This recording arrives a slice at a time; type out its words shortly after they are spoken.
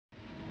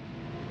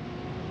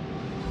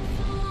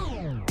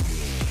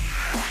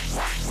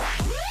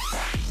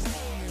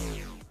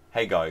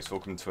Hey guys,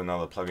 welcome to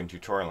another plugin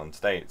tutorial, and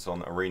today it's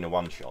on Arena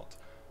Oneshot.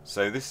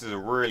 So this is a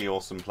really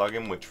awesome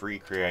plugin which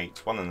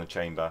recreates One in the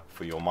Chamber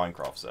for your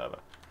Minecraft server.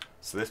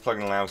 So this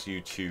plugin allows you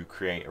to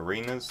create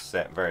arenas,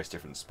 set various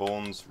different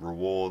spawns,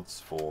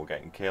 rewards for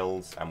getting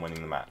kills and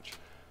winning the match.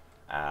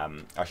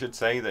 I should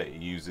say that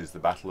it uses the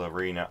Battle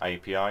Arena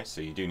API,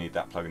 so you do need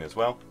that plugin as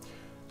well.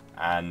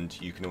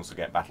 And you can also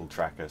get battle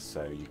trackers,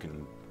 so you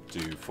can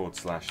do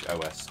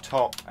 /OS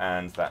top,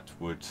 and that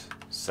would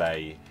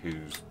say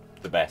who's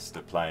the best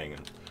at playing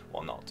and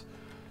whatnot.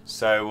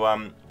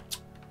 So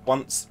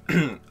once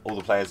all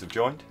the players have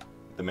joined,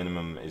 the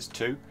minimum is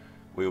 2,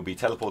 we will be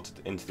teleported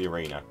into the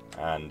arena,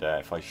 and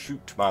if I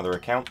shoot my other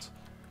account,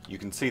 you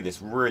can see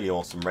this really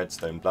awesome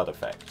redstone blood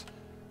effect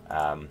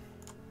that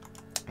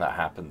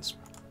happens.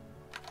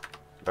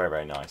 Very,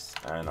 very nice.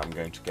 And I'm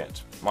going to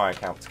get my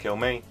account to kill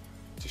me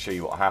to show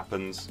you what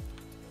happens,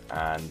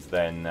 and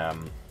then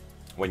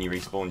when you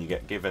respawn you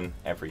get given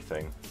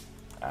everything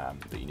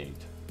that you need.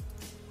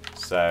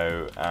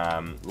 So,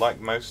 like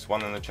most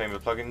One in the Chamber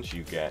plugins,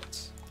 you get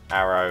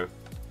arrow,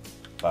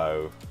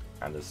 bow,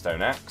 and a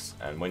stone axe,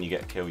 and when you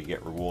get a kill you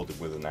get rewarded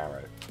with an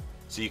arrow.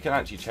 So you can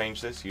actually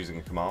change this using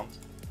a command,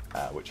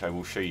 which I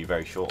will show you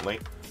very shortly.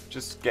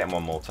 Just get them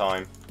one more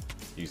time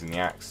using the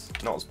axe.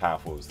 Not as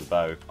powerful as the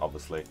bow,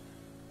 obviously,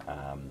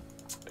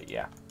 but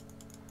yeah.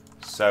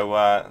 So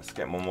let's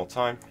get them one more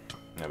time.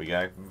 There we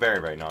go.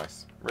 Very, very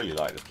nice. Really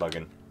like this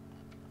plugin.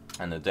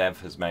 And the dev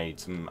has made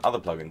some other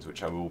plugins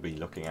which I will be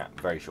looking at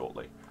very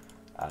shortly,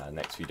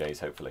 next few days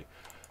hopefully.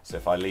 So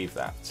if I leave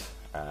that,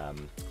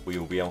 we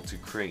will be able to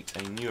create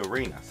a new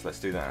arena. So let's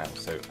do that now.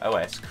 So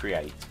OS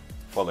create,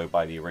 followed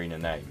by the arena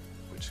name,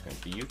 which is going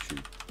to be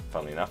YouTube,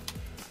 funnily enough.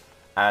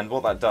 And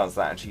what that does,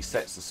 that actually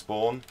sets the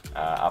spawn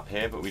up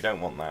here, but we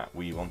don't want that.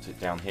 We want it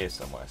down here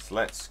somewhere. So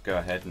let's go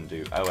ahead and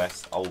do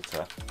OS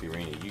alter the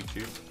arena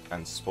YouTube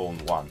and spawn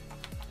 1.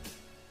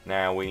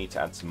 Now we need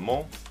to add some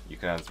more. You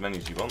can add as many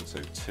as you want,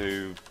 so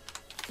 2,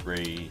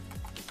 3,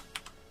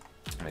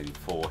 maybe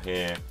 4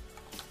 here.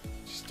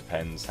 Just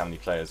depends how many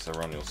players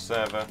are on your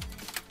server.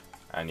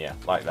 And yeah,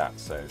 like that,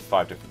 so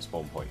 5 different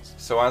spawn points.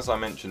 So as I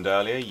mentioned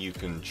earlier, you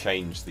can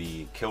change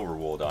the kill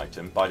reward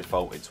item. By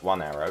default it's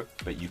 1 arrow,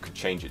 but you could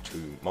change it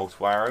to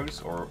multiple arrows,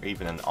 or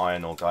even an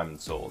iron or diamond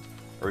sword,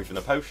 or even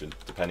a potion,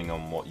 depending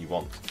on what you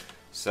want.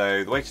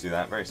 So the way to do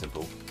that, very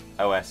simple.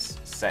 OS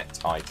set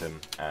item,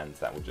 and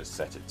that will just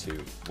set it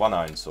to 1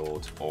 iron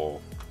sword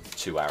or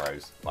 2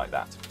 arrows, like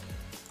that.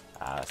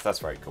 So that's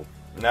very cool.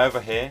 Now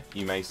over here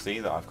you may see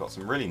that I've got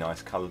some really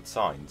nice coloured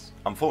signs.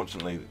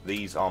 Unfortunately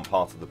these aren't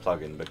part of the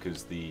plugin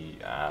because the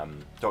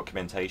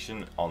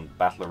documentation on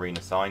Battle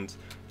Arena signs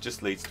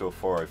just leads to a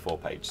 404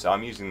 page. So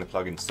I'm using the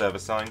plugin server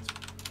signs,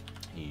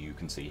 you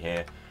can see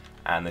here,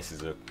 and this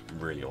is a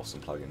really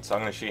awesome plugin. So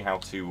I'm going to show you how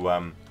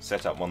to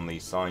set up one of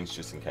these signs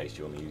just in case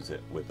you want to use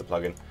it with the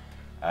plugin.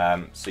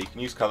 So you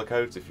can use colour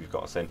codes if you've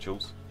got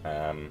essentials,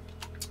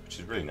 which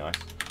is really nice.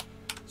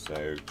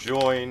 So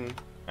join,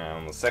 and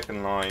on the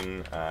second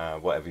line,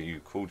 whatever you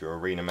called your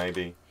arena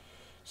maybe.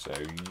 So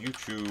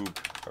YouTube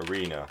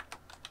arena,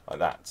 like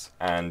that.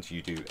 And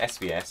you do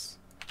SVS,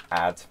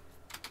 add,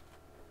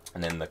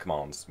 and then the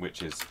commands,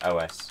 which is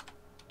OS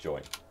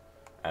join.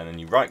 And then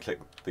you right click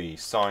the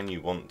sign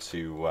you want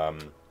to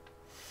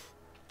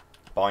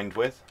bind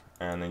with,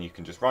 and then you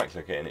can just right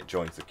click it and it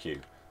joins the queue.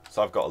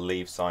 So I've got a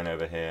leave sign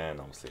over here, and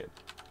obviously a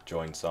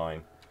join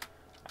sign.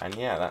 And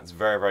yeah, that's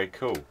very, very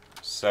cool.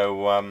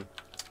 So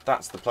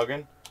that's the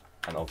plugin,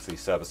 and obviously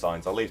server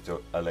signs. I'll leave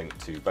a link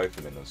to both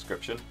of them in the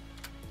description.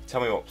 Tell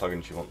me what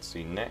plugins you want to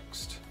see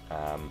next.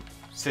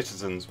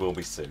 Citizens will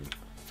be soon,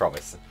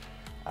 promise.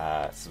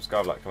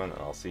 Subscribe, like, comment,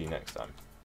 and I'll see you next time.